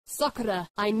Sakura,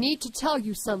 I need to tell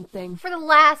you something. For the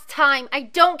last time, I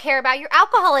don't care about your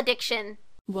alcohol addiction.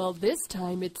 Well, this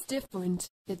time it's different.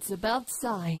 It's about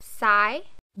Sai. Sai?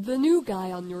 The new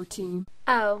guy on your team.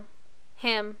 Oh,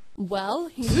 him. Well,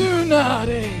 he...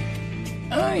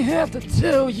 Tsunade! I have to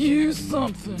tell you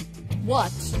something.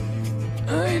 What?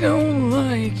 I don't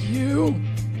like you.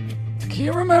 I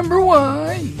can't remember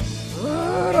why,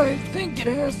 but I think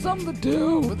it has something to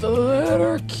do with the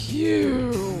letter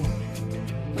Q.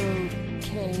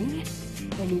 Okay.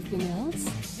 Anything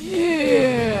else?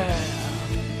 Yeah.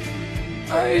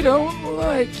 I don't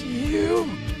like you.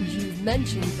 You've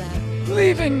mentioned that.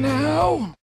 Leaving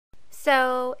now.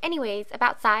 So, anyways,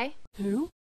 about Sai? Who?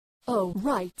 Oh,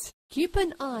 right. Keep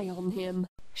an eye on him.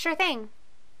 Sure thing.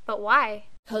 But why?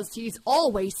 'Cause he's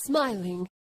always smiling.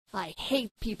 I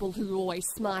hate people who always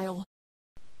smile.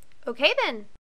 Okay then.